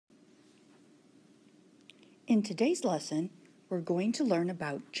In today's lesson, we're going to learn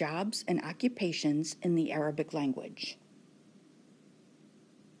about jobs and occupations in the Arabic language.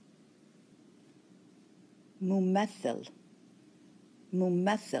 Mumathil,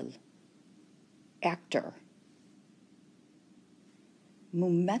 mumathil, actor.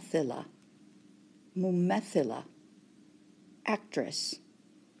 Mumathila, mumathila, actress.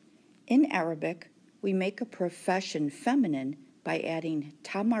 In Arabic, we make a profession feminine by adding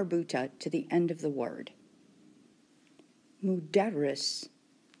ta marbuta to the end of the word. Mudarris,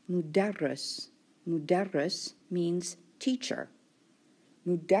 mudarris, mudarris means teacher.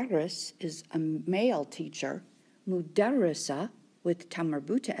 Mudarris is a male teacher. Mudarrisa, with ta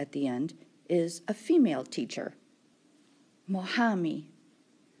marbuta at the end, is a female teacher. Mohami,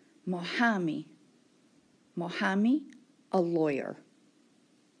 mohami, mohami, a lawyer.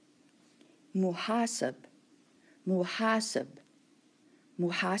 Muhasib, muhasib,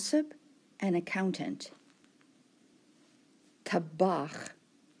 muhasib, an accountant. Tabakh,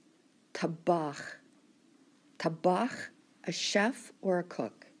 tabakh, tabakh, a chef or a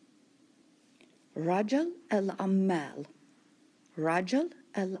cook. Rajal al-ammal, rajal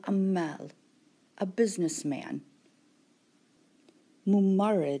al-ammal, a businessman.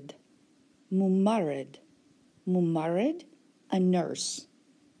 Mumarid, mumarid, mumarid, a nurse.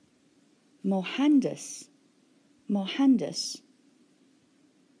 Mohandis, mohandis,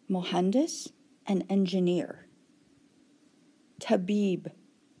 mohandis, an engineer. Tabib,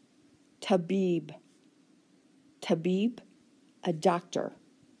 tabib, tabib, a doctor.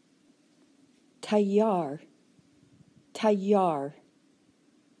 Tayyar, tayyar,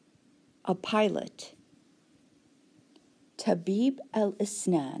 a pilot. Tabib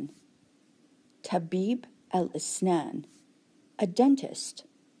al-Isnan, tabib al-Isnan, a dentist.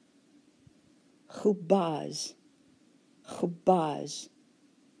 Khubaz, khubaz,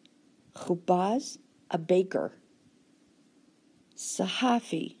 khubaz, a baker.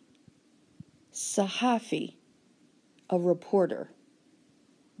 Sahafi, sahafi, a reporter.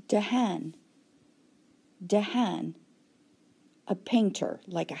 Dahan, dahan, a painter,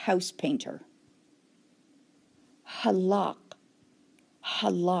 like a house painter. Halaq,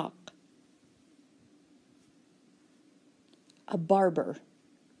 halaq, a barber.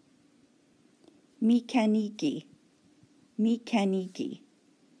 Mekaniki, mekaniki,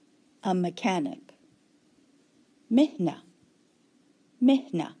 a mechanic. Mihna,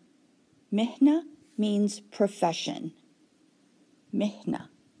 mihna, mihna means profession. Mihna.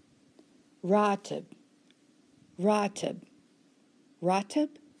 Ratib, ratib, ratib,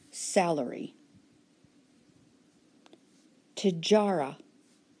 salary. Tijara,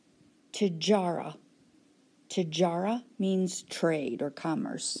 tijara, tijara means trade or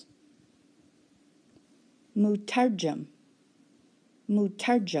commerce. Mutarjam,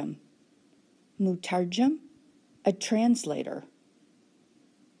 mutarjam, mutarjam, a translator.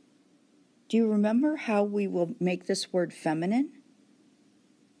 Do you remember how we will make this word feminine?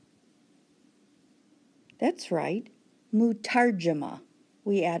 That's right, mutarjama.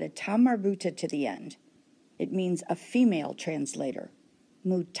 We add a ta marbuta to the end. It means a female translator.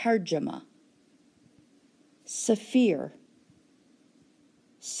 Mutarjama. Safir,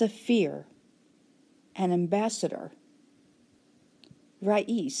 safir, an ambassador.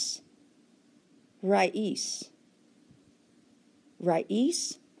 Rais, rais,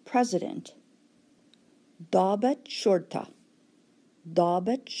 rais, president. Dabat shorta,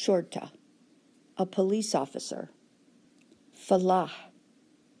 dabat shorta, a police officer. Falah,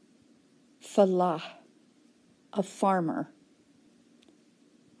 falah, a farmer.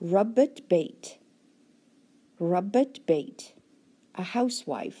 Rabbat bait, rabbat bait, a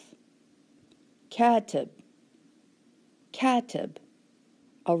housewife. Katib, katib,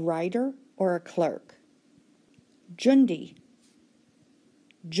 a writer or a clerk. Jundi,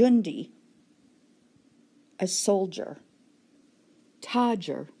 jundi, a soldier.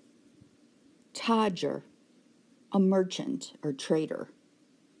 Tajer, tajer, a merchant or trader.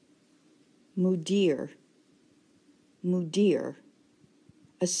 Mudir, mudir,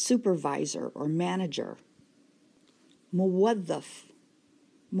 a supervisor or manager. Muwaddaf,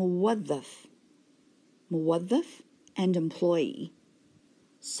 muwaddaf, muwaddaf, and employee.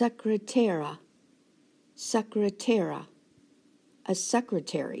 Secretara, secretara, a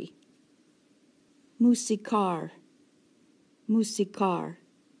secretary. Musikar, musikar,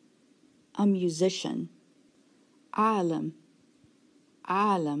 a musician. Alim,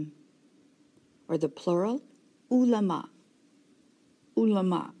 alim, or the plural, ulama,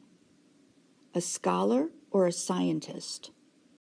 ulama, a scholar or a scientist.